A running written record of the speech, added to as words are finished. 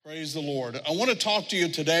Praise the Lord. I want to talk to you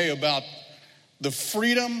today about the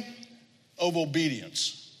freedom of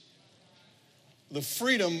obedience. The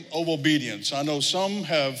freedom of obedience. I know some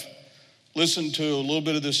have listened to a little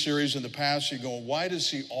bit of this series in the past. You're going, why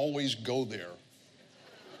does he always go there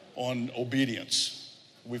on obedience?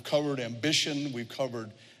 We've covered ambition, we've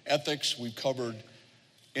covered ethics, we've covered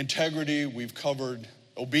integrity, we've covered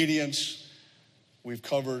obedience, we've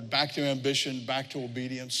covered back to ambition, back to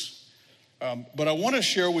obedience. But I want to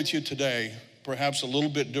share with you today, perhaps a little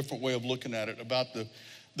bit different way of looking at it, about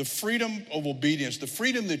the freedom of obedience, the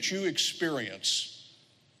freedom that you experience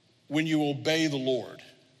when you obey the Lord,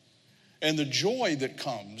 and the joy that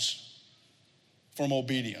comes from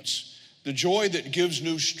obedience, the joy that gives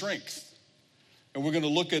new strength. And we're going to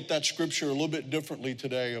look at that scripture a little bit differently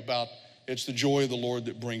today about it's the joy of the Lord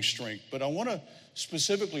that brings strength. But I want to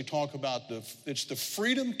specifically talk about it's the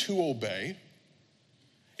freedom to obey.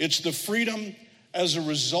 It's the freedom as a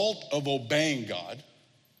result of obeying God.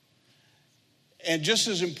 And just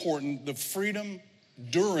as important, the freedom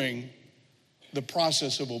during the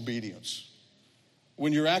process of obedience.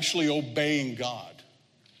 When you're actually obeying God,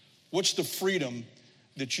 what's the freedom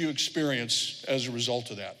that you experience as a result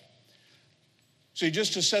of that? See,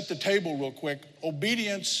 just to set the table real quick,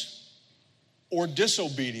 obedience or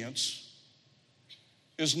disobedience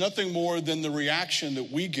is nothing more than the reaction that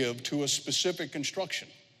we give to a specific instruction.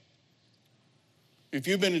 If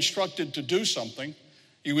you've been instructed to do something,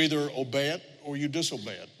 you either obey it or you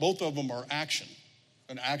disobey it. Both of them are action,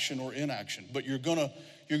 an action or inaction. But you're gonna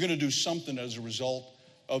do something as a result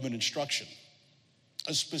of an instruction,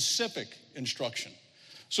 a specific instruction.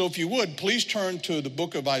 So if you would, please turn to the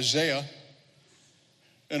book of Isaiah.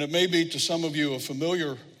 And it may be to some of you a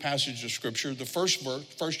familiar passage of scripture, the first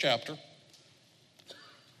chapter,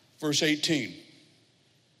 verse 18.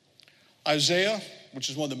 Isaiah, which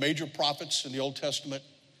is one of the major prophets in the Old Testament,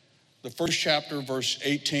 the first chapter, verse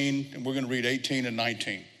 18, and we're going to read 18 and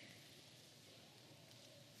 19.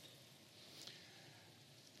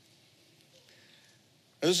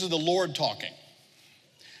 This is the Lord talking.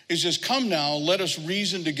 He says, "Come now, let us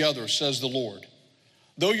reason together, says the Lord.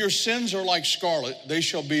 Though your sins are like scarlet, they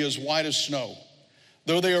shall be as white as snow.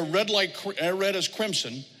 Though they are red as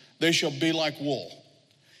crimson, they shall be like wool.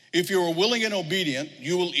 If you are willing and obedient,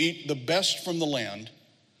 you will eat the best from the land.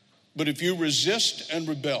 But if you resist and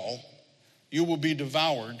rebel, you will be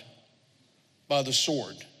devoured by the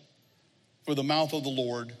sword. For the mouth of the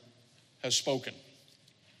Lord has spoken."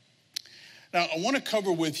 Now, I want to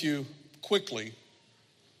cover with you quickly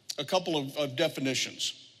a couple of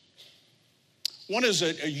definitions. One is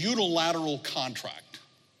a unilateral contract.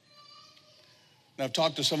 Now, I've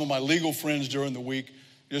talked to some of my legal friends during the week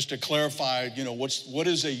just to clarify, what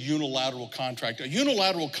is a unilateral contract? A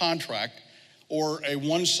unilateral contract, or a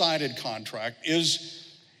one-sided contract, is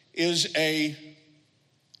an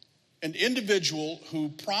individual who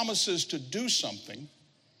promises to do something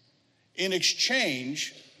in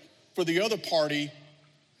exchange for the other party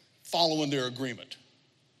following their agreement.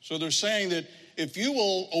 So they're saying that if you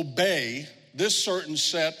will obey this certain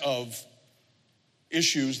set of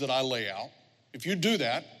issues that I lay out, if you do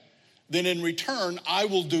that, then in return, I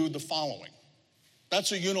will do the following.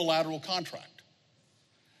 That's a unilateral contract.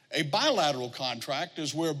 A bilateral contract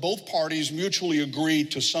is where both parties mutually agree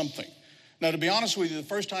to something. Now, to be honest with you, the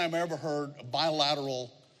first time I ever heard a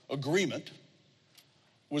bilateral agreement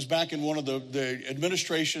was back in one of the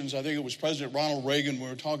administrations. I think it was President Ronald Reagan. We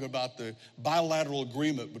were talking about the bilateral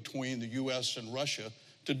agreement between the U.S. and Russia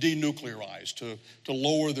to denuclearize, to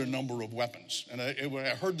lower their number of weapons. And when I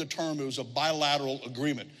heard the term, it was a bilateral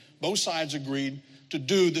agreement. Both sides agreed to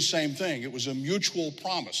do the same thing. It was a mutual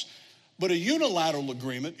promise. But a unilateral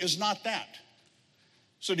agreement is not that.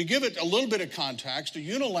 So to give it a little bit of context, a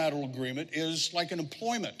unilateral agreement is like an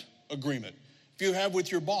employment agreement. If you have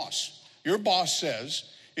with your boss says,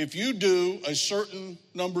 if you do a certain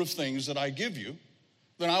number of things that I give you,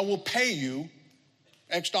 then I will pay you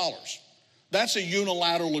X dollars. That's a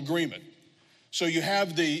unilateral agreement. So you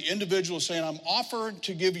have the individual saying, I'm offered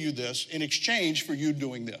to give you this in exchange for you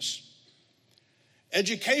doing this.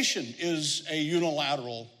 Education is a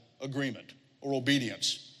unilateral agreement or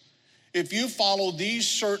obedience. If you follow these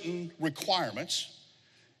certain requirements,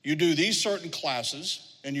 you do these certain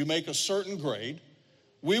classes, and you make a certain grade,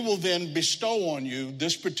 we will then bestow on you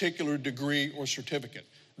this particular degree or certificate.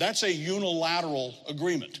 That's a unilateral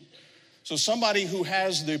agreement. So somebody who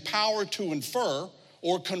has the power to infer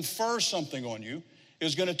or confer something on you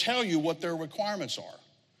is going to tell you what their requirements are.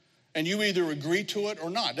 And you either agree to it or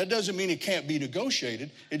not. That doesn't mean it can't be negotiated.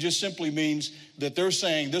 It just simply means that they're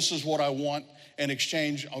saying, this is what I want. In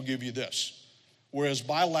exchange, I'll give you this. Whereas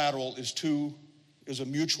bilateral is two is a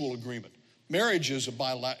mutual agreement. Marriage is a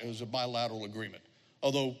bilateral agreement.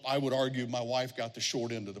 Although I would argue my wife got the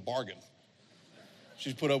short end of the bargain.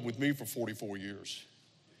 She's put up with me for 44 years.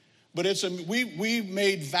 But we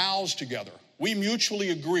made vows together. We mutually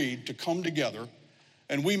agreed to come together,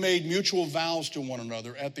 and we made mutual vows to one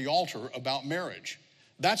another at the altar about marriage.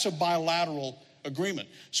 That's a bilateral agreement.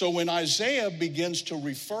 So when Isaiah begins to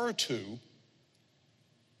refer to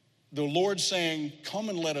the Lord saying, come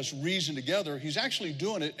and let us reason together, he's actually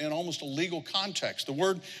doing it in almost a legal context. The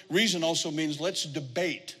word reason also means let's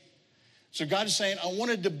debate. So God is saying, I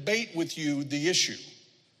want to debate with you the issue.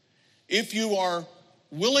 If you are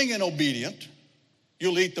willing and obedient,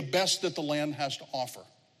 you'll eat the best that the land has to offer.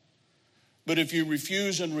 But if you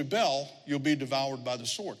refuse and rebel, you'll be devoured by the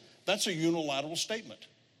sword. That's a unilateral statement.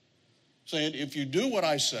 Saying, if you do what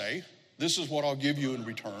I say, this is what I'll give you in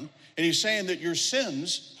return. And he's saying that your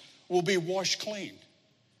sins will be washed clean.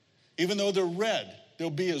 Even though they're red, they'll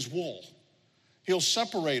be as wool. He'll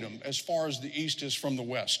separate them as far as the east is from the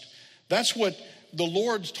west. That's what the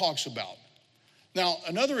Lord talks about. Now,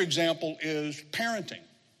 another example is parenting.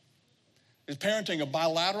 Is parenting a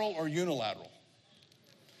bilateral or unilateral?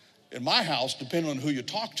 In my house, depending on who you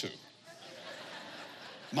talk to.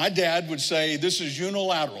 My dad would say, this is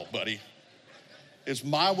unilateral, buddy. It's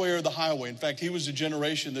my way or the highway. In fact, he was the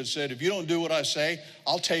generation that said, if you don't do what I say,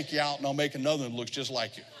 I'll take you out and I'll make another that looks just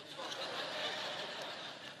like you.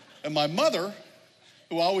 And my mother,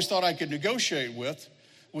 who I always thought I could negotiate with,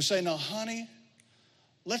 would say, now, honey,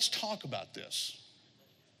 let's talk about this.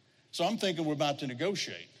 So I'm thinking we're about to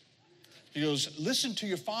negotiate. He goes, listen to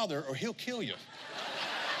your father or he'll kill you.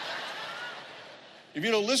 If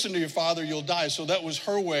you don't listen to your father, you'll die. So that was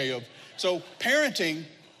her way of, so parenting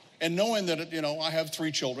and knowing that, I have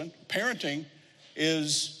 3 children, parenting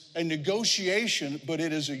is a negotiation, but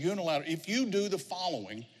it is a unilateral. If you do the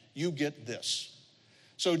following, you get this.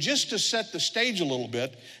 So just to set the stage a little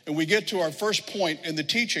bit, and we get to our first point in the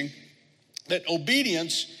teaching, that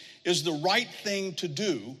obedience is the right thing to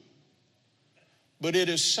do, but it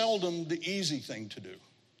is seldom the easy thing to do.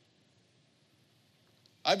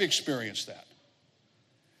 I've experienced that.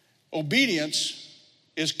 Obedience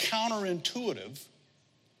is counterintuitive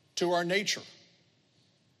to our nature.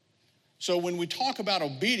 So when we talk about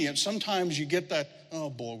obedience, sometimes you get that, oh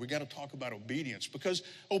boy, we got to talk about obedience, because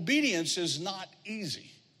obedience is not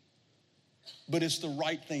easy, but it's the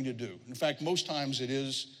right thing to do. In fact, most times it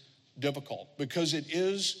is difficult because it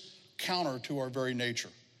is counter to our very nature.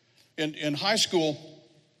 In high school,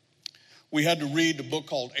 we had to read a book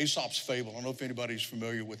called Aesop's Fable. I don't know if anybody's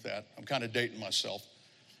familiar with that. I'm kind of dating myself.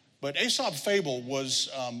 But Aesop's Fable was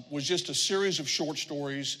just a series of short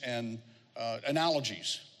stories and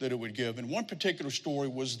analogies that it would give. And one particular story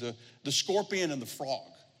was the scorpion and the frog.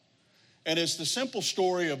 And it's the simple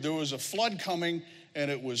story of there was a flood coming, and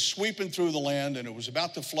it was sweeping through the land, and it was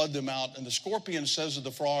about to flood them out. And the scorpion says to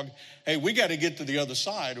the frog, hey, we got to get to the other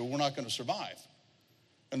side or we're not going to survive.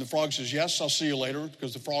 And the frog says, yes, I'll see you later,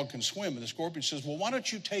 because the frog can swim. And the scorpion says, well, why don't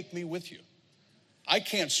you take me with you? I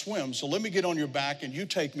can't swim, so let me get on your back and you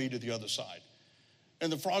take me to the other side. And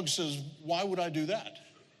the frog says, why would I do that?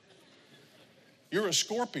 You're a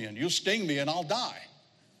scorpion. You'll sting me and I'll die.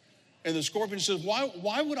 And the scorpion says,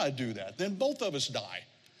 why would I do that? Then both of us die.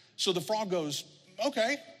 So the frog goes,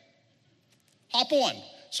 okay, hop on.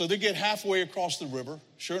 So they get halfway across the river.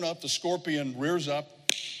 Sure enough, the scorpion rears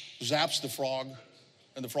up, zaps the frog,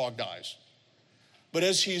 and the frog dies. But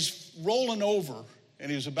as he's rolling over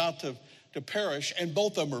and he's about to perish, and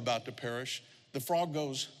both of them are about to perish, the frog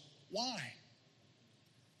goes, why?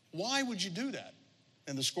 Why would you do that?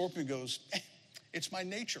 And the scorpion goes, it's my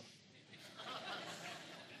nature.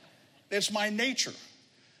 It's my nature.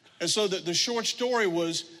 And so the short story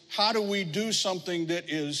was, how do we do something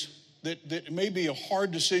that may be a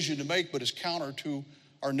hard decision to make, but is counter to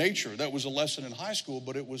our nature? That was a lesson in high school,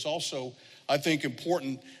 but it was also, I think,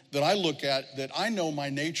 important that I look at that I know my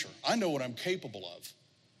nature. I know what I'm capable of.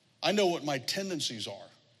 I know what my tendencies are.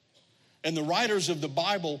 And the writers of the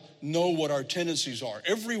Bible know what our tendencies are.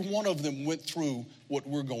 Every one of them went through what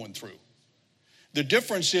we're going through. The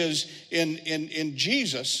difference is in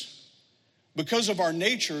Jesus, because of our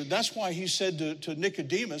nature, that's why he said to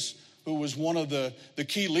Nicodemus, who was one of the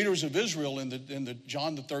key leaders of Israel in the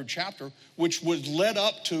John the 3rd chapter, which was led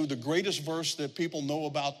up to the greatest verse that people know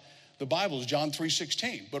about the Bible, is John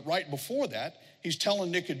 3:16. But right before that, he's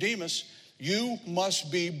telling Nicodemus, you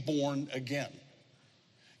must be born again.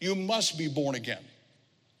 You must be born again.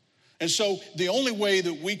 And so the only way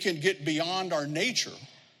that we can get beyond our nature,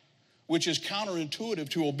 which is counterintuitive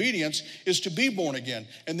to obedience, is to be born again.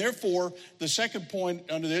 And therefore, the second point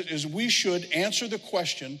under this is we should answer the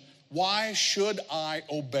question, why should I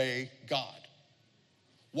obey God?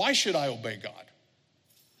 Why should I obey God?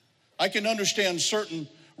 I can understand certain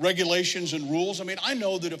regulations and rules. I mean, I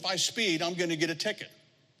know that if I speed, I'm going to get a ticket.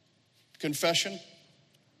 Confession,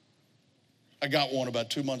 I got one about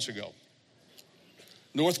 2 months ago.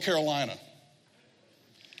 North Carolina.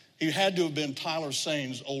 He had to have been Tyler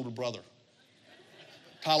Sane's older brother.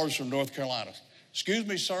 Tyler's from North Carolina. Excuse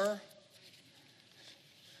me, sir.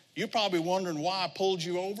 You're probably wondering why I pulled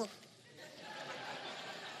you over.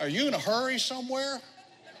 Are you in a hurry somewhere?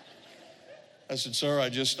 I said, sir,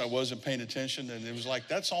 I wasn't paying attention. And it was like,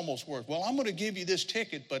 that's almost worse. Well, I'm going to give you this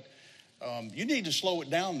ticket, but you need to slow it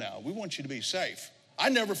down now. We want you to be safe. I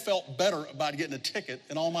never felt better about getting a ticket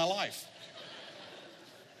in all my life.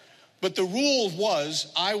 But the rule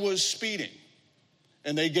was I was speeding,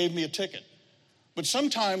 and they gave me a ticket. But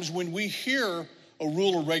sometimes when we hear a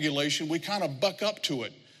rule or regulation, we kind of buck up to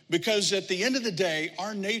it, because at the end of the day,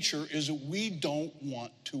 our nature is that we don't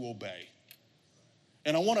want to obey.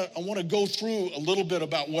 And I want to go through a little bit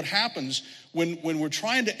about what happens when we're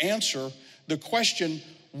trying to answer the question,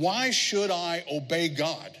 why should I obey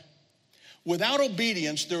God? Without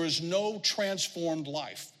obedience, there is no transformed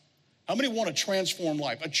life. How many want a transformed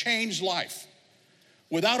life, a changed life?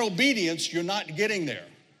 Without obedience, you're not getting there.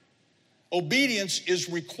 Obedience is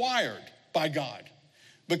required by God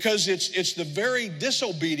because it's the very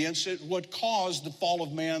disobedience that what caused the fall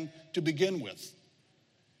of man to begin with.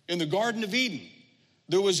 In the Garden of Eden,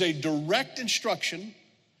 there was a direct instruction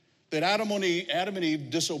that Adam and Eve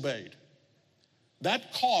disobeyed.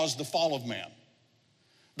 That caused the fall of man.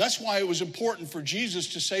 That's why it was important for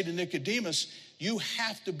Jesus to say to Nicodemus, you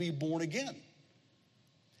have to be born again.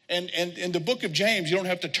 And in the book of James, you don't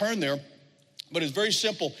have to turn there, but it's very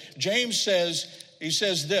simple. James says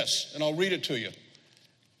this, and I'll read it to you.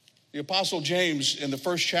 The Apostle James, in the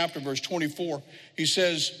first chapter, verse 24, he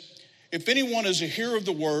says, if anyone is a hearer of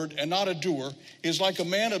the word and not a doer, he is like a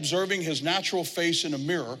man observing his natural face in a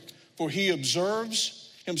mirror, for he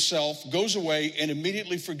observes himself, goes away, and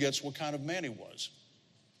immediately forgets what kind of man he was.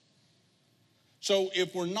 So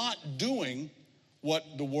if we're not doing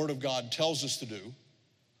what the Word of God tells us to do,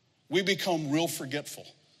 we become real forgetful.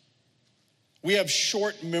 We have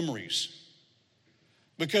short memories.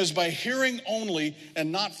 Because by hearing only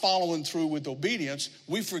and not following through with obedience,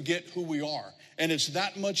 we forget who we are. And it's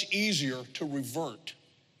that much easier to revert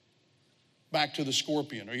back to the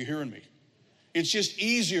scorpion. Are you hearing me? It's just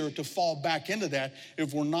easier to fall back into that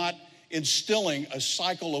if we're not instilling a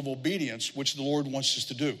cycle of obedience, which the Lord wants us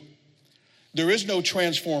to do. There is no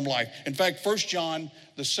transformed life. In fact, 1 John,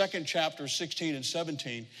 the second chapter, 16 and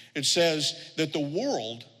 17, it says that the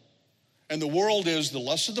world is the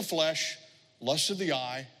lust of the flesh, lust of the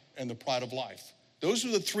eye, and the pride of life. Those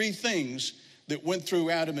are the three things that went through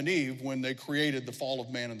Adam and Eve when they created the fall of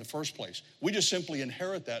man in the first place. We just simply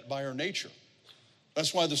inherit that by our nature.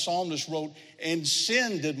 That's why the psalmist wrote, in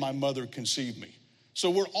sin did my mother conceive me. So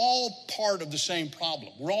we're all part of the same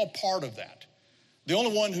problem. We're all part of that. The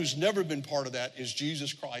only one who's never been part of that is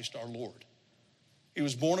Jesus Christ, our Lord. He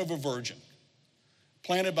was born of a virgin,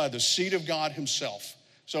 planted by the seed of God himself.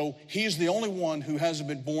 So he's the only one who hasn't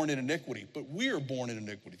been born in iniquity, but we are born in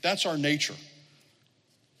iniquity. That's our nature.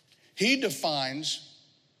 He defines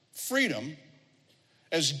freedom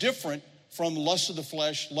as different from lust of the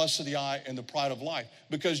flesh, lust of the eye, and the pride of life.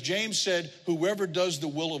 Because James said, whoever does the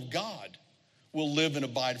will of God will live and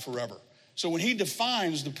abide forever. So when he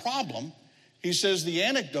defines the problem, he says the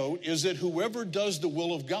anecdote is that whoever does the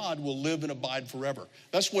will of God will live and abide forever.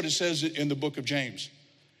 That's what it says in the book of James.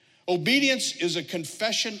 Obedience is a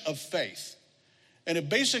confession of faith. And it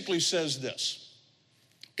basically says this: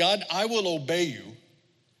 God, I will obey you,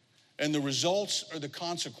 and the results or the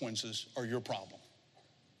consequences are your problem.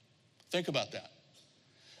 Think about that.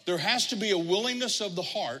 There has to be a willingness of the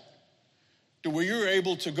heart to where you're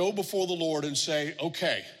able to go before the Lord and say,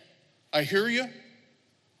 okay, I hear you,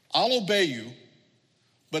 I'll obey you,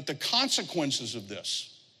 but the consequences of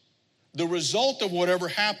this, the result of whatever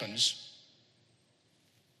happens,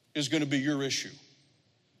 is going to be your issue.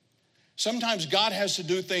 Sometimes God has to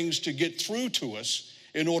do things to get through to us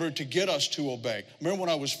in order to get us to obey. Remember when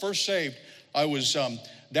I was first saved, I was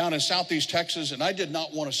down in Southeast Texas, and I did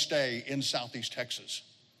not want to stay in Southeast Texas.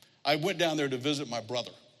 I went down there to visit my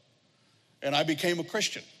brother, and I became a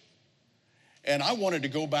Christian. And I wanted to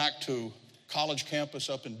go back to college campus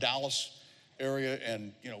up in Dallas area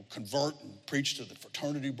and, convert and preach to the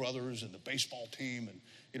fraternity brothers and the baseball team and,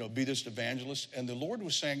 be this evangelist. And the Lord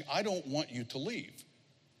was saying, I don't want you to leave.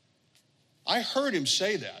 I heard him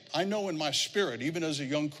say that. I know in my spirit, even as a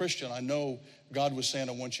young Christian, I know God was saying,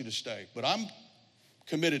 I want you to stay. But I'm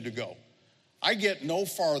committed to go. I get no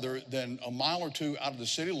farther than a mile or two out of the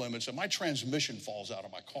city limits and my transmission falls out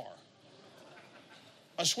of my car.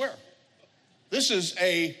 I swear. This is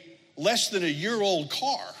a less than a year old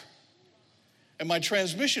car and my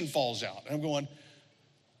transmission falls out. And I'm going,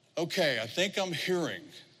 okay, I think I'm hearing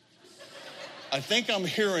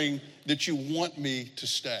that you want me to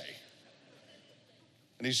stay.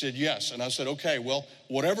 And he said, yes. And I said, okay, well,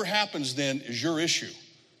 whatever happens then is your issue.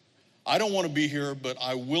 I don't want to be here, but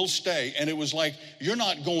I will stay. And it was like, you're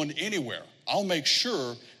not going anywhere. I'll make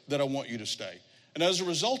sure that I want you to stay. And as a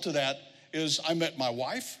result of that is I met my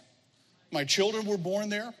wife. My children were born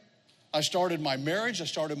there. I started my marriage. I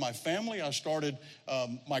started my family. I started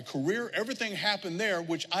my career. Everything happened there,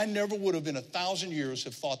 which I never would have in 1,000 years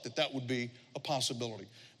have thought that that would be a possibility.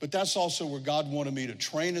 But that's also where God wanted me to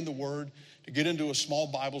train in the Word, to get into a small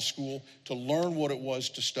Bible school, to learn what it was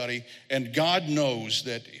to study. And God knows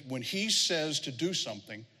that when He says to do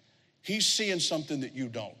something, He's seeing something that you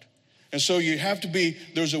don't. And so you have to be,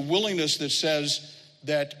 there's a willingness that says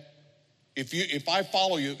that if I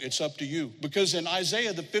follow you, it's up to you. Because in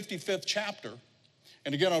Isaiah, the 55th chapter,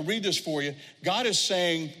 and again, I'll read this for you, God is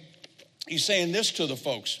saying, He's saying this to the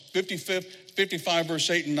folks, 55 verse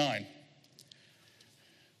 8 and 9.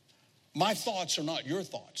 My thoughts are not your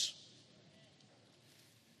thoughts.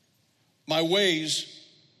 My ways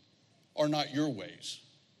are not your ways.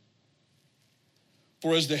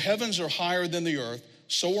 For as the heavens are higher than the earth,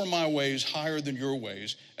 so are my ways higher than your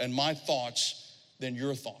ways, and my thoughts than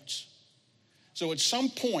your thoughts. So at some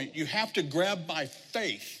point, you have to grab by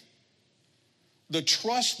faith the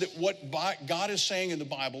trust that what God is saying in the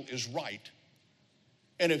Bible is right.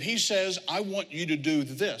 And if He says, I want you to do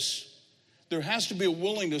this, there has to be a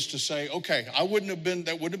willingness to say, okay, that wouldn't have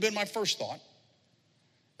been my first thought.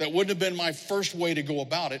 That wouldn't have been my first way to go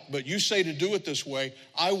about it, but you say to do it this way,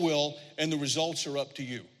 I will, and the results are up to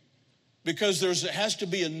you. Because there has to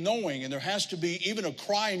be a knowing, and there has to be even a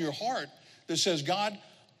cry in your heart that says, God,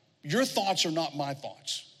 your thoughts are not my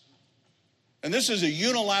thoughts. And this is a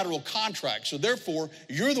unilateral contract, so therefore,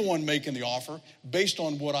 you're the one making the offer based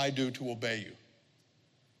on what I do to obey you.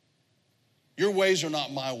 Your ways are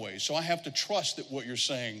not my ways, so I have to trust that what you're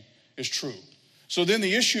saying is true. So then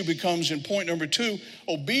the issue becomes, in point number 2,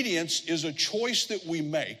 obedience is a choice that we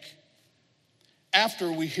make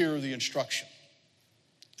after we hear the instruction.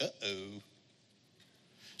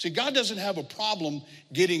 See, God doesn't have a problem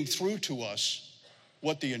getting through to us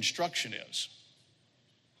what the instruction is.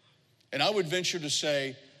 And I would venture to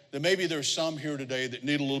say that maybe there's some here today that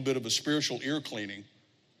need a little bit of a spiritual ear cleaning.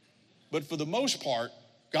 But for the most part,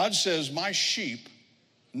 God says, my sheep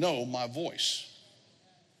know my voice.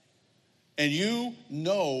 And you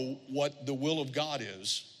know what the will of God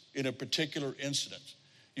is in a particular incident.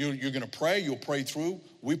 You're going to pray. You'll pray through.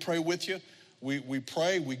 We pray with you. We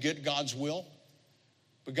pray. We get God's will.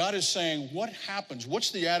 But God is saying, what happens?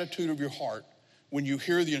 What's the attitude of your heart when you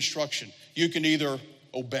hear the instruction? You can either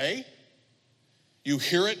obey, you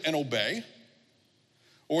hear it and obey,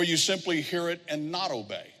 or you simply hear it and not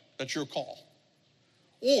obey. That's your call.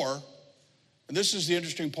 Or, and this is the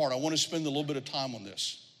interesting part, I want to spend a little bit of time on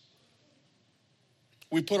this.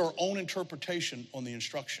 We put our own interpretation on the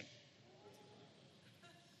instruction.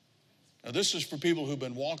 Now, this is for people who've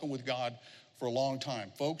been walking with God for a long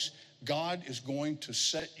time. Folks, God is going to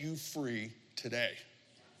set you free today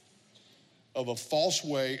of a false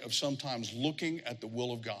way of sometimes looking at the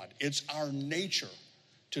will of God. It's our nature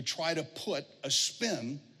to try to put a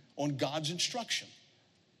spin on God's instruction.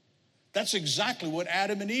 That's exactly what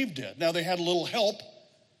Adam and Eve did. Now, they had a little help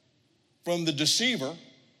from the deceiver.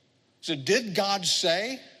 So did God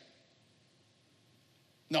say?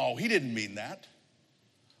 No, He didn't mean that.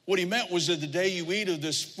 What He meant was that the day you eat of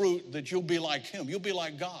this fruit, that you'll be like Him. You'll be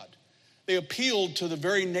like God. They appealed to the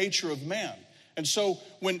very nature of man. And so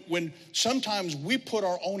when sometimes we put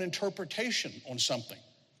our own interpretation on something,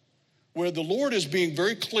 where the Lord is being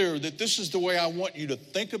very clear that this is the way I want you to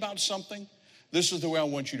think about something, this is the way I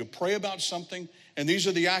want you to pray about something, and these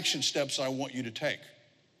are the action steps I want you to take.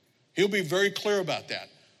 He'll be very clear about that.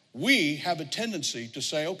 We have a tendency to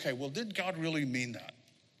say, okay, well, did God really mean that?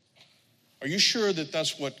 Are you sure that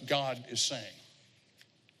that's what God is saying?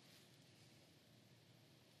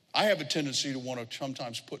 I have a tendency to want to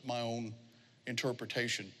sometimes put my own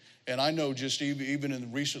interpretation. And I know just even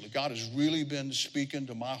in recently, God has really been speaking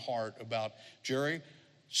to my heart about, Jerry,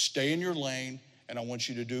 stay in your lane, and I want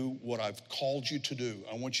you to do what I've called you to do.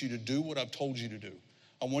 I want you to do what I've told you to do.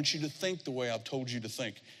 I want you to think the way I've told you to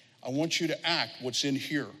think. I want you to act what's in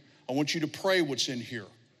here. I want you to pray what's in here.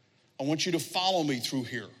 I want you to follow me through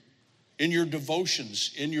here. in your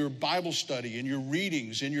devotions, in your Bible study, in your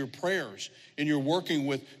readings, in your prayers, in your working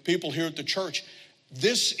with people here at the church.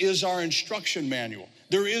 This is our instruction manual.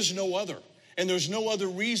 There is no other, and there's no other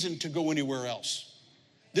reason to go anywhere else.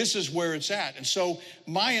 This is where it's at. And so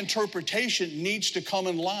my interpretation needs to come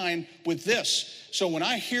in line with this. So when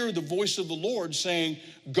I hear the voice of the Lord saying,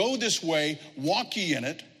 go this way, walk ye in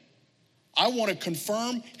it, I want to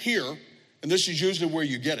confirm here, and this is usually where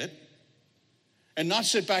you get it, and not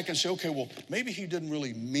sit back and say, okay, well, maybe he didn't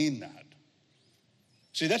really mean that.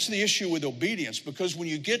 See, that's the issue with obedience, because when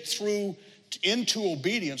you get through into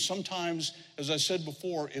obedience, sometimes, as I said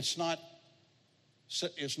before, it's not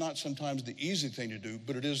sometimes the easy thing to do,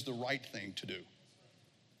 but it is the right thing to do.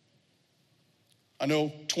 I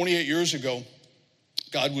know 28 years ago,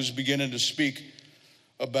 God was beginning to speak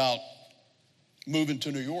about moving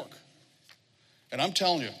to New York. And I'm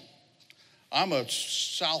telling you, I'm a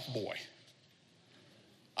South boy.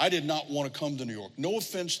 I did not want to come to New York. No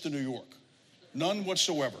offense to New York, none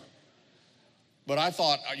whatsoever. But I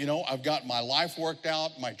thought, I've got my life worked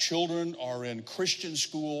out. My children are in Christian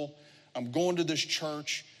school. I'm going to this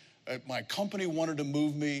church. My company wanted to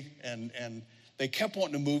move me, and they kept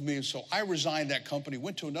wanting to move me. And so I resigned that company,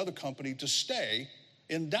 went to another company to stay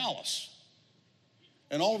in Dallas.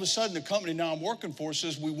 And all of a sudden, the company now I'm working for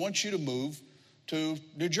says, we want you to move to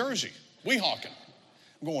New Jersey, Weehawken.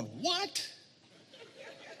 I'm going, what?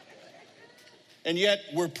 And yet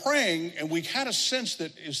we're praying, and we had a sense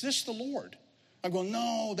that, is this the Lord? I'm going,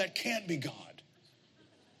 no, that can't be God.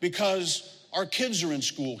 Because our kids are in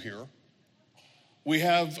school here. We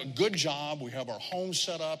have a good job. We have our home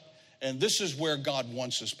set up. And this is where God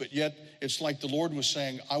wants us. But yet, it's like the Lord was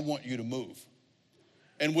saying, I want you to move.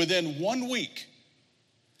 And within 1 week,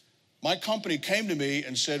 my company came to me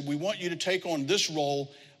and said, we want you to take on this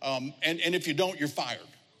role, and if you don't, you're fired.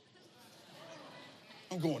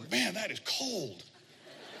 I'm going, man, that is cold.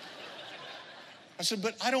 I said,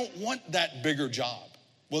 but I don't want that bigger job.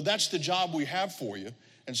 Well, that's the job we have for you.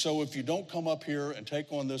 And so if you don't come up here and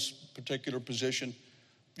take on this particular position,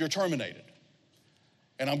 you're terminated.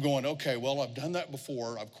 And I'm going, okay, well, I've done that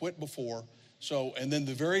before. I've quit before. So, and then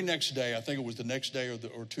the very next day, I think it was the next day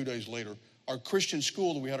or 2 days later, our Christian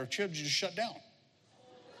school that we had our children just shut down.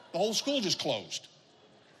 The whole school just closed.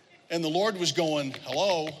 And the Lord was going,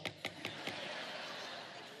 hello.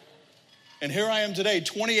 And here I am today,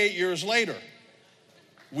 28 years later.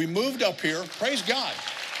 We moved up here, praise God.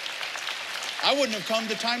 I wouldn't have come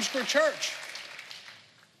to Times Square Church.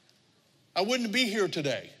 I wouldn't be here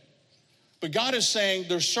today. But God is saying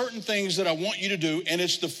there's certain things that I want you to do, and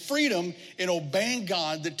it's the freedom in obeying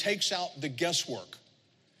God that takes out the guesswork.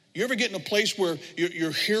 You ever get in a place where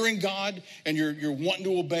you're hearing God and you're wanting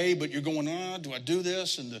to obey, but you're going, do I do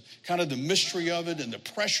this? And the kind of the mystery of it and the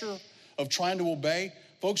pressure of trying to obey.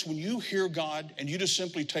 Folks, when you hear God and you just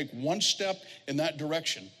simply take one step in that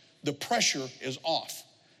direction, the pressure is off.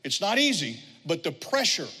 It's not easy, but the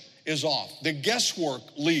pressure is off. The guesswork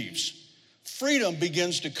leaves. Freedom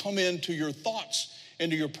begins to come into your thoughts,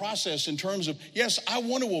 into your process in terms of, yes, I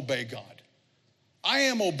want to obey God. I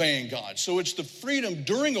am obeying God. So it's the freedom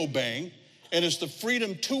during obeying, and it's the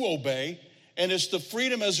freedom to obey, and it's the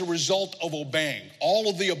freedom as a result of obeying. All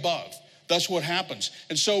of the above. That's what happens.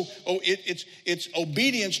 And so it's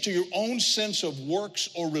obedience to your own sense of works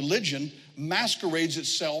or religion masquerades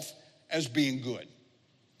itself as being good.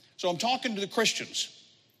 So I'm talking to the Christians.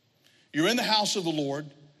 You're in the house of the Lord.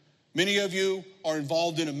 Many of you are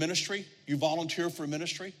involved in a ministry. You volunteer for a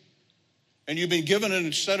ministry. And you've been given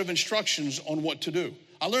a set of instructions on what to do.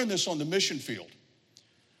 I learned this on the mission field,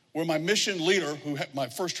 where my mission leader, who had my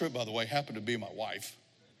first trip, by the way, happened to be my wife.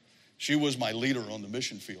 She was my leader on the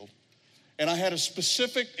mission field. And I had a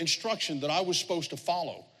specific instruction that I was supposed to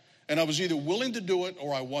follow. And I was either willing to do it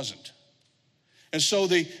or I wasn't. And so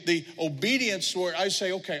the obedience where I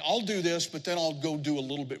say, okay, I'll do this, but then I'll go do a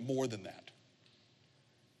little bit more than that.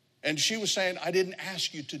 And she was saying, I didn't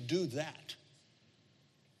ask you to do that.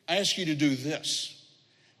 I asked you to do this.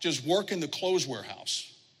 Just work in the clothes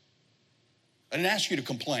warehouse. I didn't ask you to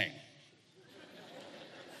complain.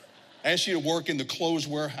 I asked you to work in the clothes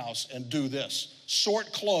warehouse and do this.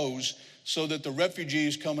 Sort clothes so that the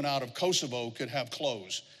refugees coming out of Kosovo could have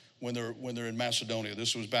clothes when they're in Macedonia.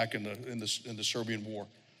 This was back in the Serbian war.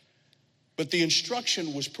 But the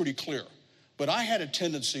instruction was pretty clear. But I had a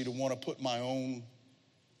tendency to want to put my own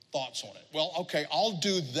thoughts on it. Well, okay, I'll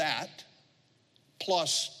do that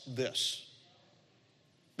plus this.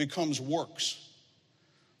 Becomes works.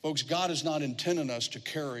 Folks, God is not intending us to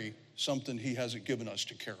carry something he hasn't given us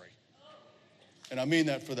to carry. And I mean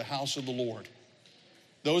that for the house of the Lord.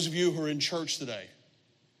 Those of you who are in church today,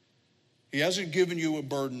 he hasn't given you a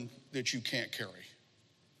burden that you can't carry.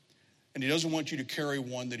 And he doesn't want you to carry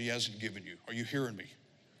one that he hasn't given you. Are you hearing me?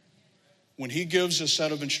 When he gives a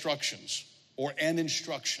set of instructions or an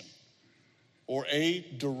instruction or a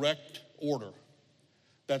direct order,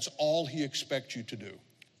 that's all he expects you to do.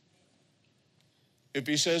 If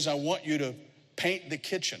he says, I want you to paint the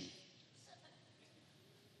kitchen,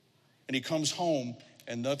 and he comes home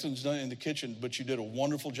and nothing's done in the kitchen, but you did a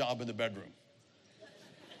wonderful job in the bedroom.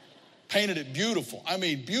 Painted it beautiful. I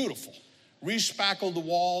mean, beautiful. Respackled the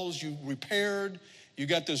walls, you repaired, you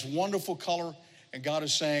got this wonderful color, and God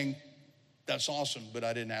is saying, that's awesome, but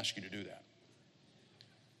I didn't ask you to do that.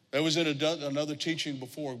 There was in another teaching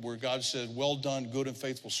before where God said, well done, good and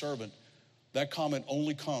faithful servant. That comment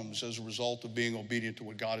only comes as a result of being obedient to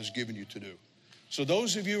what God has given you to do. So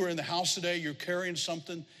those of you who are in the house today, you're carrying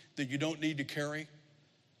something that you don't need to carry.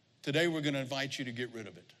 Today we're going to invite you to get rid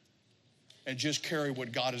of it and just carry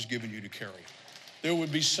what God has given you to carry. There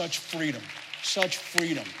would be such freedom, such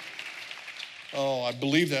freedom. Oh, I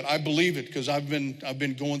believe that. I believe it because I've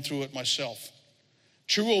been going through it myself.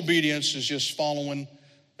 True obedience is just following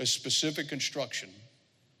a specific instruction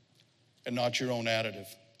and not your own additive.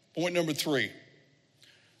 Point number 3,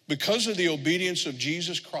 because of the obedience of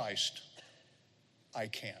Jesus Christ, I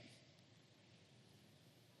can.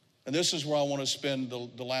 And this is where I want to spend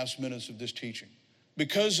the last minutes of this teaching.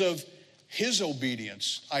 Because of his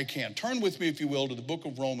obedience, I can. Turn with me, if you will, to the book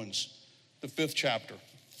of Romans, the 5th chapter.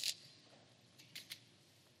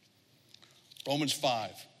 Romans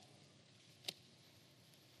 5,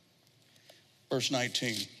 verse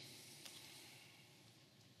 19.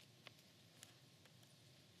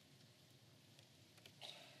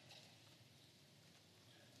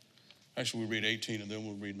 Actually, we read 18 and then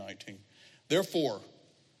we'll read 19. Therefore,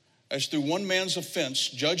 as through one man's offense,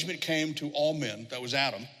 judgment came to all men, that was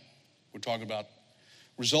Adam, we're talking about,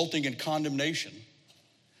 resulting in condemnation.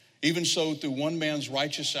 Even so, through one man's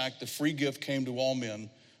righteous act, the free gift came to all men,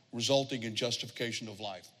 resulting in justification of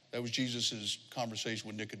life. That was Jesus' conversation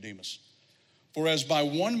with Nicodemus. For as by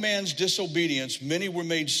one man's disobedience many were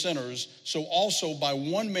made sinners, so also by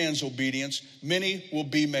one man's obedience many will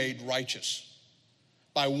be made righteous.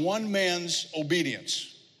 By one man's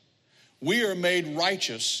obedience, we are made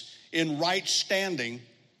righteous in right standing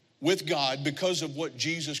with God because of what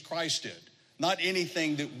Jesus Christ did, not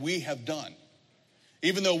anything that we have done.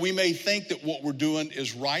 Even though we may think that what we're doing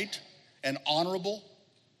is right and honorable,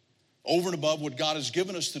 over and above what God has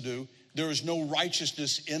given us to do, there is no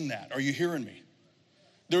righteousness in that. Are you hearing me?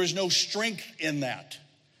 There is no strength in that.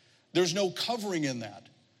 There's no covering in that.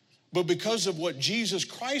 But because of what Jesus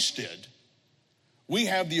Christ did, we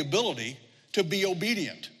have the ability to be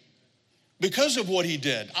obedient. Because of what he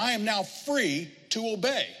did, I am now free to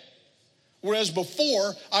obey. Whereas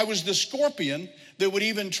before, I was the scorpion that would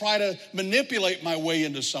even try to manipulate my way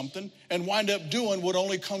into something and wind up doing what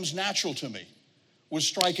only comes natural to me, was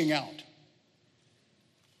striking out.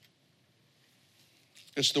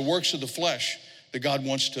 It's the works of the flesh that God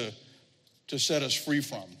wants to set us free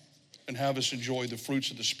from and have us enjoy the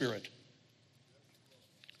fruits of the Spirit.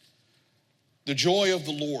 The joy of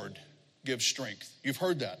the Lord gives strength. You've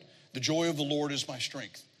heard that. The joy of the Lord is my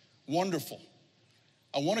strength. Wonderful.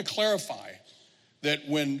 I want to clarify that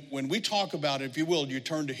when we talk about it, if you will, you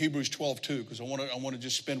turn to Hebrews 12:2, because I want to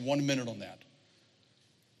just spend 1 minute on that.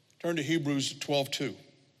 Turn to Hebrews 12:2.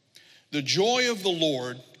 The joy of the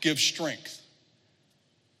Lord gives strength.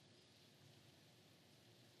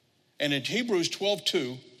 And in Hebrews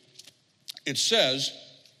 12:2, it says,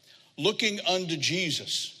 looking unto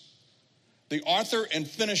Jesus, the author and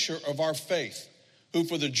finisher of our faith, who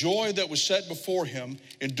for the joy that was set before him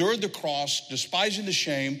endured the cross, despising the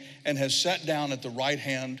shame, and has sat down at the right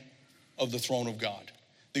hand of the throne of God.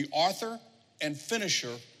 The author and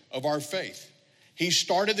finisher of our faith. He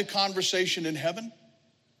started the conversation in heaven,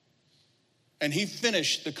 and he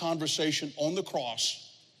finished the conversation on the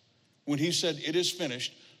cross when he said, it is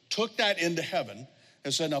finished, took that into heaven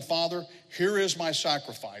and said, now, Father, here is my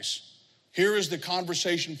sacrifice. Here is the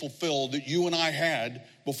conversation fulfilled that you and I had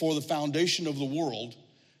before the foundation of the world,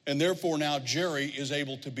 and therefore now Jerry is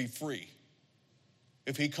able to be free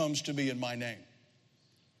if he comes to me in my name.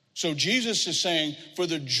 So Jesus is saying, for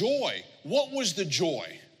the joy, what was the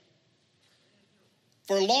joy?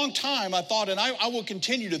 For a long time I thought, and I will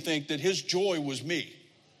continue to think, that his joy was me.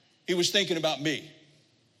 He was thinking about me.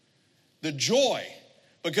 The joy,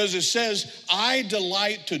 because it says, I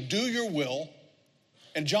delight to do your will.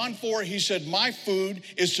 In John 4, he said, my food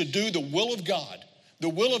is to do the will of God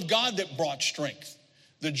that brought strength.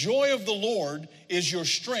 The joy of the Lord is your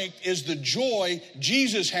strength, is the joy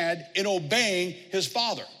Jesus had in obeying his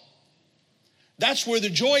Father. That's where the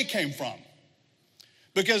joy came from.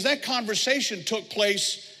 Because that conversation took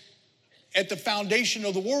place at the foundation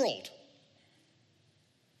of the world.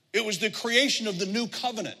 It was the creation of the new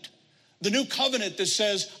covenant. The new covenant that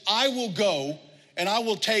says, I will go and I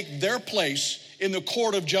will take their place in the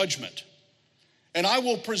court of judgment. And I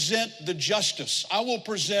will present the justice. I will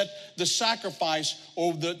present the sacrifice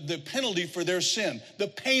or the penalty for their sin, the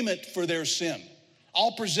payment for their sin.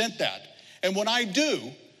 I'll present that. And when I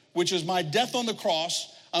do, which is my death on the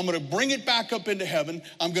cross, I'm going to bring it back up into heaven.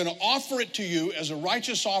 I'm going to offer it to you as a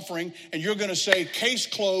righteous offering, and you're going to say, case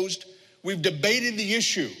closed. We've debated the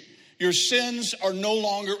issue. Your sins are no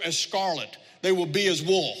longer as scarlet. They will be as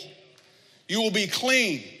wool. You will be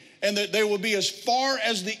clean, and that they will be as far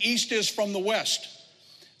as the east is from the west.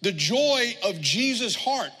 The joy of Jesus'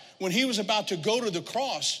 heart when he was about to go to the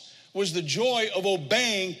cross was the joy of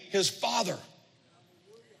obeying his Father.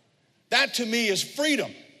 That to me is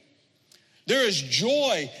freedom. There is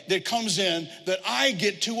joy that comes in that I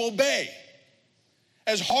get to obey.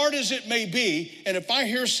 As hard as it may be, and if I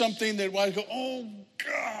hear something that I go, oh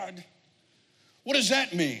God, what does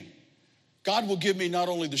that mean? God will give me not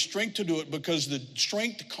only the strength to do it, because the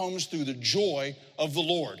strength comes through the joy of the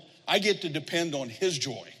Lord. I get to depend on his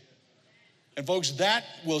joy. And folks, that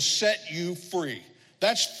will set you free.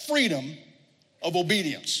 That's freedom of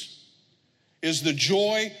obedience, is the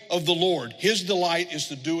joy of the Lord. His delight is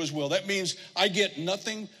to do his will. That means I get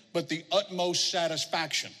nothing but the utmost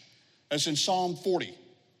satisfaction. As in Psalm 40. It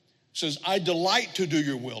says, I delight to do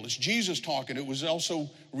your will. It's Jesus talking. It was also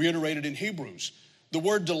reiterated in Hebrews. The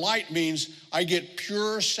word delight means I get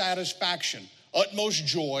pure satisfaction, utmost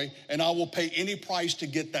joy, and I will pay any price to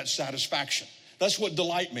get that satisfaction. That's what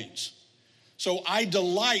delight means. So I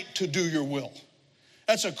delight to do your will.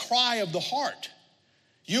 That's a cry of the heart.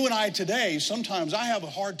 You and I today, sometimes I have a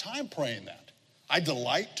hard time praying that. I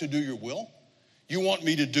delight to do your will. You want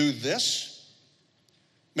me to do this?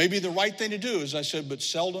 Maybe the right thing to do, as I said, but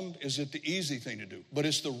seldom is it the easy thing to do. But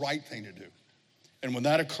it's the right thing to do. And when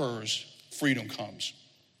that occurs, freedom comes.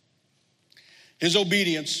 His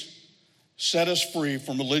obedience set us free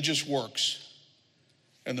from religious works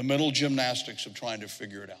and the mental gymnastics of trying to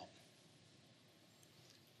figure it out.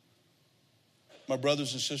 My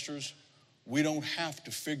brothers and sisters, we don't have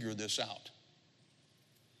to figure this out.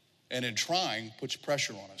 And in trying, puts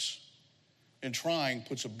pressure on us. In trying,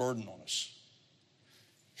 puts a burden on us.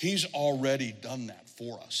 He's already done that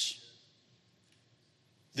for us.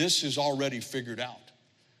 This is already figured out.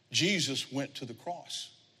 Jesus went to the cross.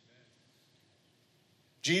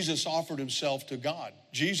 Jesus offered himself to God.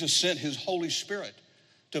 Jesus sent his Holy Spirit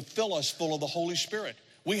to fill us full of the Holy Spirit.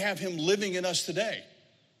 We have him living in us today.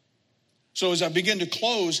 So as I begin to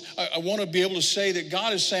close, I want to be able to say that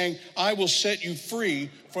God is saying, I will set you free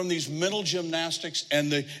from these mental gymnastics and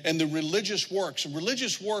the religious works. And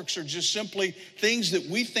religious works are just simply things that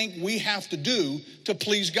we think we have to do to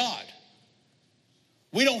please God.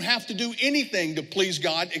 We don't have to do anything to please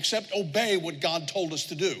God except obey what God told us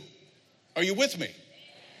to do. Are you with me?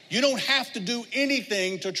 You don't have to do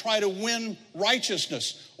anything to try to win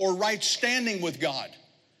righteousness or right standing with God.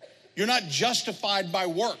 You're not justified by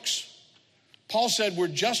works. Paul said we're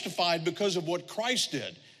justified because of what Christ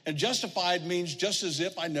did. And justified means just as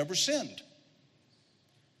if I never sinned.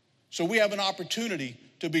 So we have an opportunity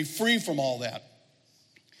to be free from all that.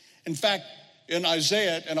 In fact, in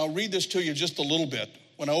Isaiah, and I'll read this to you just a little bit,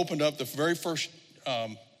 when I opened up the very first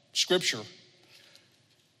scripture,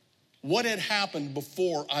 what had happened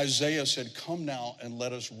before Isaiah said, come now and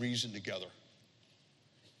let us reason together.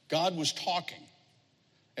 God was talking,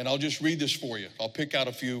 and I'll just read this for you. I'll pick out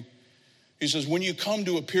a few. He says, when you come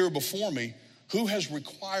to appear before me, who has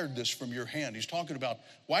required this from your hand? He's talking about,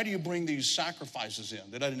 why do you bring these sacrifices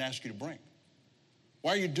in that I didn't ask you to bring?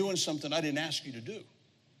 Why are you doing something I didn't ask you to do?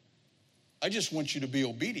 I just want you to be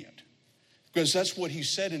obedient. Because that's what he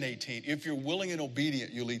said in 18. If you're willing and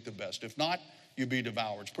obedient, you'll eat the best. If not, you'll be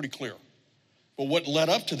devoured. It's pretty clear. But what led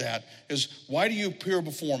up to that is, why do you appear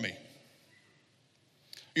before me?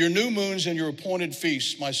 Your new moons and your appointed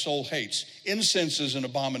feasts my soul hates. Incense is an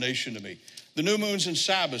abomination to me. The new moons and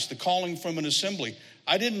Sabbaths, the calling from an assembly.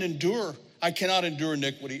 I cannot endure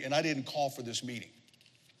iniquity, and I didn't call for this meeting.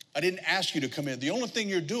 I didn't ask you to come in. The only thing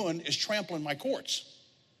you're doing is trampling my courts.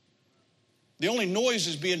 The only noise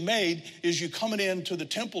is being made is you coming into the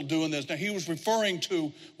temple doing this. Now, he was referring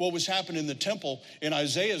to what was happening in the temple in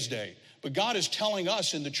Isaiah's day. But God is telling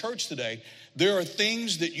us in the church today, there are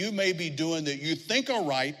things that you may be doing that you think are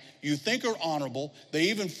right, you think are honorable, they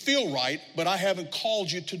even feel right, but I haven't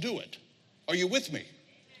called you to do it. Are you with me?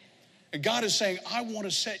 And God is saying, I want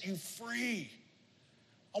to set you free.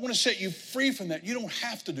 I want to set you free from that. You don't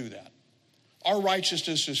have to do that. Our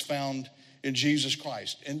righteousness is found in Jesus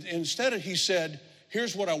Christ. And instead he said,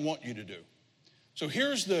 here's what I want you to do. So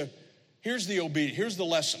here's the obedience, here's the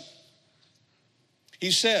lesson.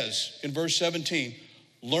 He says in verse 17,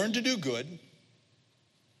 learn to do good.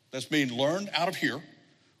 That's mean learn out of here.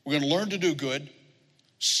 We're going to learn to do good.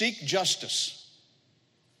 Seek justice.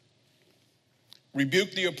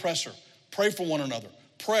 Rebuke the oppressor. Pray for one another.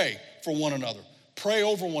 Pray for one another. Pray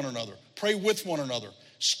over one another. Pray with one another.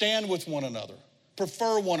 Stand with one another.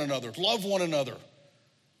 Prefer one another. Love one another.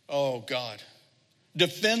 Oh, God.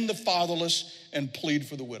 Defend the fatherless and plead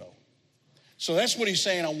for the widow. So that's what he's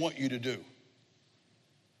saying I want you to do.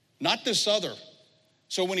 Not this other.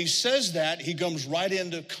 So when he says that, he comes right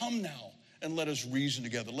into, come now and let us reason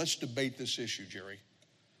together. Let's debate this issue, Jerry,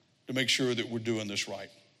 to make sure that we're doing this right.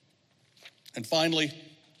 And finally,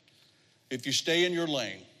 if you stay in your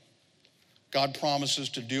lane, God promises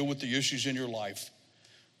to deal with the issues in your life,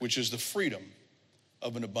 which is the freedom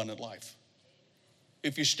of an abundant life.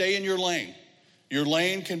 If you stay in your lane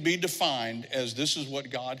can be defined as this is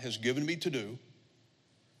what God has given me to do,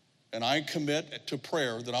 and I commit to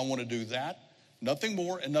prayer that I want to do that, nothing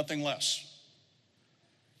more and nothing less.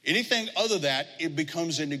 Anything other than that, it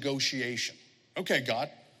becomes a negotiation. Okay, God,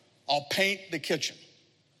 I'll paint the kitchen.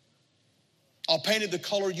 I'll paint it the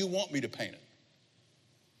color you want me to paint it.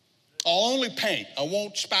 I'll only paint. I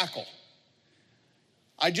won't spackle.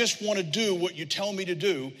 I just want to do what you tell me to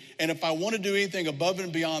do. And if I want to do anything above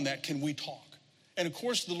and beyond that, can we talk? And of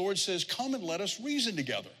course, the Lord says, come and let us reason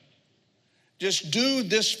together. Just do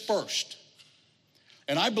this first.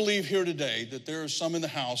 And I believe here today that there are some in the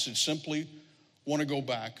house that simply want to go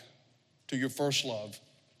back to your first love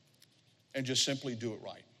and just simply do it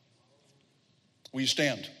right. Will you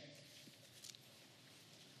stand?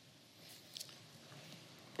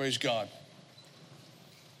 Praise God.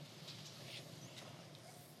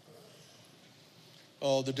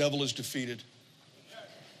 Oh, the devil is defeated.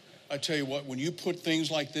 I tell you what, when you put things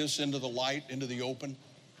like this into the light, into the open,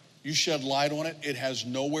 you shed light on it, it has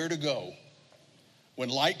nowhere to go. When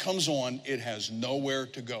light comes on, it has nowhere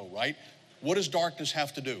to go, right? What does darkness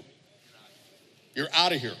have to do? You're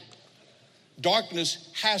out of here. Darkness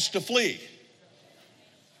has to flee.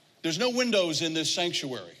 There's no windows in this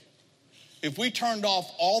sanctuary. If we turned off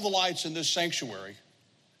all the lights in this sanctuary,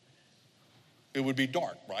 it would be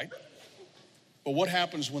dark, right? But what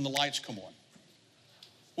happens when the lights come on?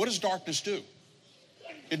 What does darkness do?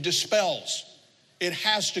 It dispels. It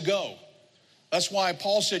has to go. That's why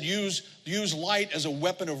Paul said use light as a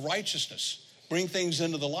weapon of righteousness. Bring things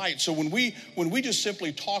into the light. So when we just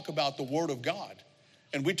simply talk about the Word of God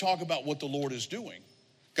and we talk about what the Lord is doing,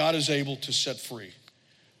 God is able to set free.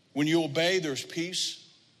 When you obey, there's peace.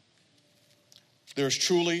 There's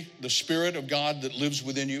truly the Spirit of God that lives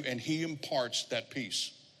within you, and He imparts that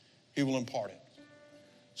peace. He will impart it.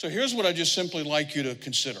 So here's what I just simply like you to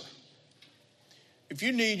consider. If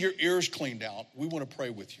you need your ears cleaned out, we want to pray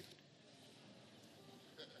with you.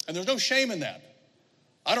 And there's no shame in that.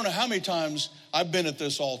 I don't know how many times I've been at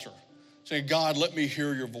this altar saying, God, let me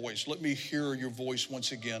hear your voice. Let me hear your voice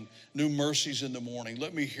once again. New mercies in the morning.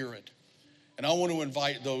 Let me hear it. And I want to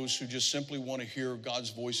invite those who just simply want to hear God's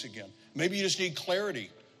voice again. Maybe you just need clarity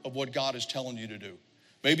of what God is telling you to do.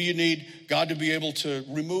 Maybe you need God to be able to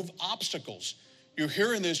remove obstacles. You're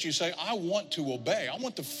hearing this, you say, I want to obey. I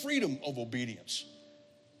want the freedom of obedience.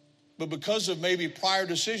 But because of maybe prior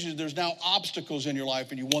decisions, there's now obstacles in your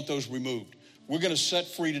life and you want those removed. We're going to set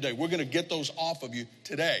free today. We're going to get those off of you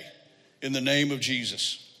today in the name of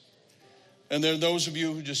Jesus. And there are those of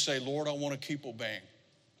you who just say, Lord, I want to keep obeying.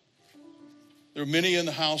 There are many in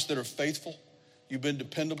the house that are faithful. You've been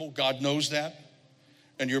dependable. God knows that.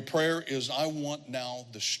 And your prayer is, I want now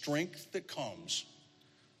the strength that comes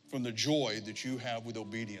from the joy that you have with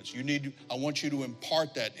obedience. I want you to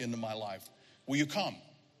impart that into my life. Will you come?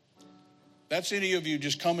 That's any of you,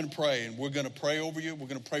 just come and pray, and we're going to pray over you. We're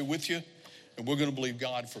going to pray with you, and we're going to believe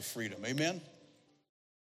God for freedom. Amen?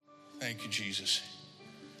 Thank you, Jesus.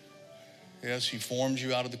 Yes, He formed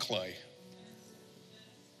you out of the clay.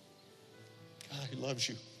 God, He loves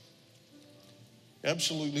you. He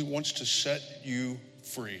absolutely wants to set you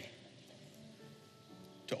free.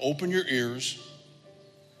 To open your ears,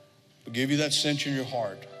 to give you that sense in your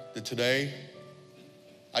heart that today,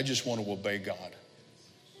 I just want to obey God.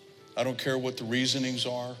 I don't care what the reasonings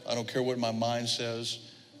are. I don't care what my mind says.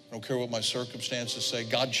 I don't care what my circumstances say.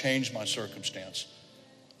 God changed my circumstance.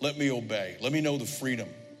 Let me obey. Let me know the freedom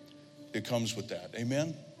that comes with that.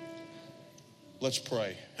 Amen? Let's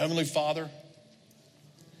pray. Heavenly Father,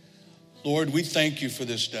 Lord, we thank you for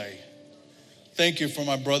this day. Thank you for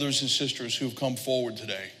my brothers and sisters who've come forward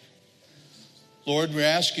today. Lord, we're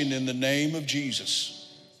asking in the name of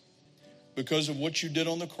Jesus because of what you did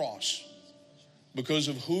on the cross, because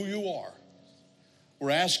of who you are.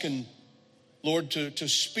 We're asking, Lord, to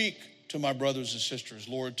speak to my brothers and sisters,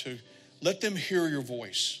 Lord, to let them hear your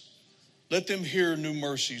voice. Let them hear new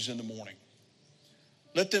mercies in the morning.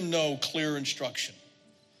 Let them know clear instruction.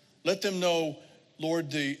 Let them know,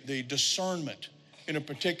 Lord, the discernment in a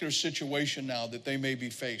particular situation now that they may be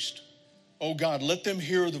faced. Oh God, let them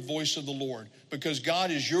hear the voice of the Lord, because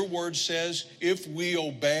God, as your word says, if we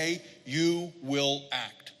obey, you will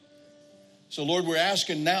act. So Lord, we're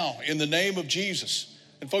asking now in the name of Jesus,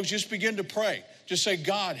 and folks, just begin to pray. Just say,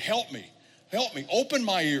 God, help me, open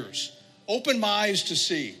my ears, open my eyes to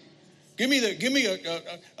see. Give me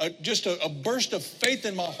just a burst of faith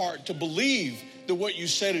in my heart to believe that what you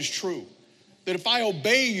said is true. That if I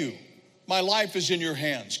obey you, my life is in your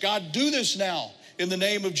hands. God, do this now in the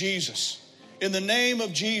name of Jesus. In the name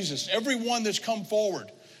of Jesus, everyone that's come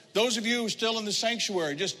forward, those of you who are still in the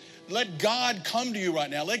sanctuary, just let God come to you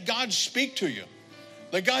right now. Let God speak to you.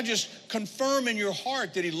 Let God just confirm in your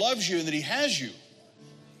heart that he loves you and that he has you.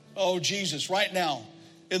 Oh, Jesus, right now,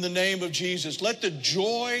 in the name of Jesus, let the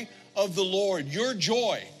joy of the Lord, your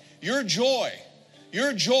joy,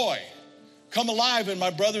 come alive in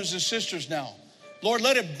my brothers and sisters now. Lord,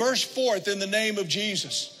 let it burst forth in the name of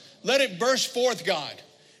Jesus. Let it burst forth, God,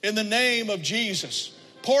 in the name of Jesus.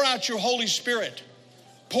 Pour out your Holy Spirit.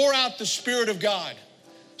 Pour out the Spirit of God.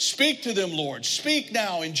 Speak to them, Lord. Speak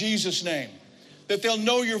now in Jesus' name, that they'll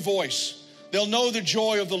know your voice. They'll know the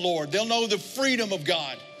joy of the Lord. They'll know the freedom of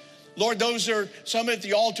God. Lord, those are some at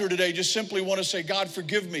the altar today just simply want to say, God,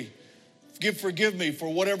 forgive me. Forgive me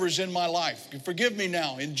for whatever's in my life. Forgive me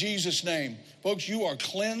now in Jesus' name. Folks, you are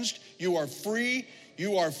cleansed. You are free.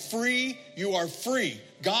 You are free. You are free.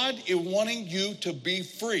 God is wanting you to be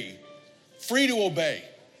free. Free to obey.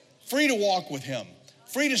 Free to walk with him.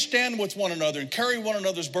 Free to stand with one another and carry one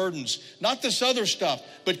another's burdens. Not this other stuff,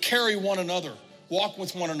 but carry one another. Walk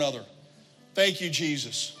with one another. Thank you,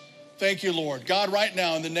 Jesus. Thank you, Lord. God, right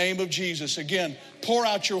now, in the name of Jesus, again, pour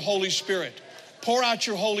out your Holy Spirit. Pour out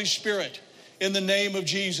your Holy Spirit in the name of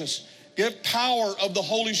Jesus. Give power of the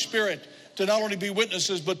Holy Spirit to not only be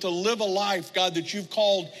witnesses, but to live a life, God, that you've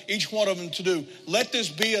called each one of them to do. Let this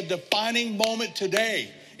be a defining moment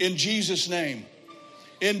today in Jesus' name.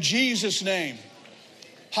 In Jesus' name.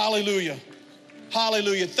 Hallelujah.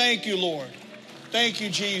 Hallelujah. Thank you, Lord. Thank you,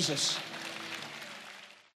 Jesus.